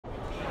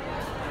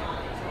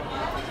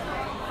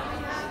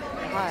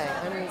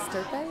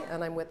Turpe,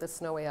 and I'm with the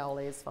Snowy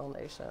Owls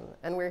Foundation.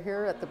 And we're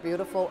here at the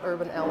beautiful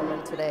Urban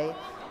Element today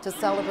to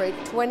celebrate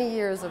 20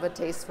 years of A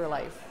Taste for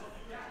Life.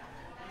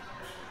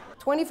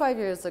 25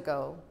 years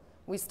ago,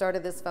 we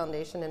started this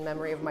foundation in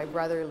memory of my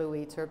brother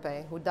Louis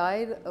Turpe, who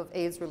died of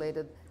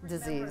AIDS-related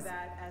disease.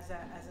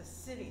 As a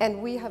city.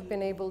 And we have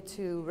been able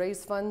to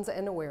raise funds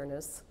and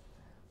awareness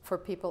for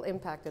people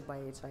impacted by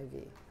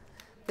HIV.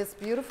 This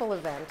beautiful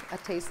event, A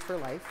Taste for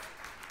Life,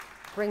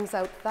 brings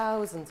out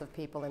thousands of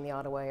people in the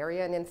Ottawa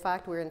area, and in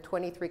fact we're in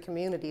 23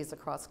 communities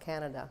across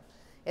Canada.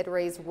 It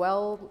raised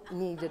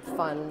well-needed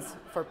funds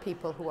for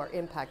people who are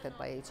impacted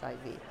by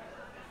HIV.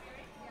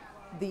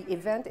 The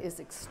event is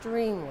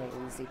extremely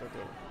easy to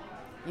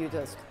do. You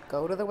just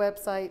go to the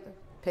website,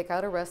 pick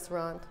out a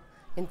restaurant,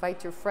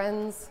 invite your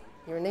friends,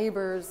 your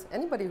neighbors,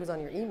 anybody who's on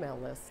your email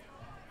list,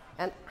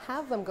 and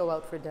have them go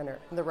out for dinner.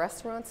 And the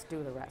restaurants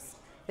do the rest.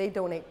 They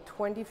donate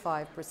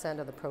 25%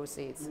 of the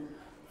proceeds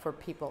for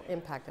people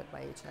impacted by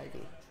HIV.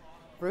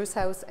 Bruce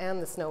House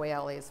and the Snowy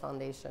Owls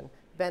Foundation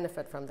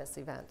benefit from this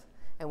event,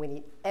 and we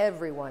need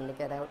everyone to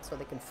get out so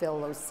they can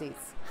fill those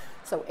seats.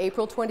 So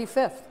April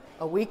 25th,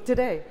 a week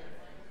today,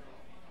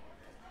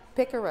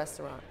 pick a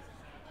restaurant,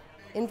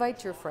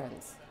 invite your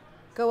friends,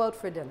 go out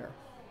for dinner,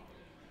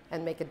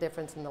 and make a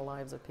difference in the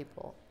lives of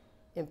people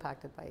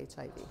impacted by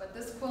HIV. But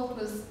this quilt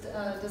was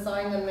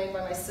designed and made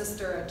by my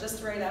sister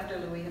just right after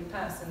Louis had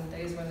passed, in the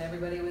days when the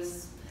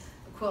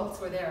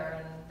quilts were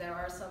there, and there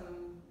are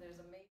some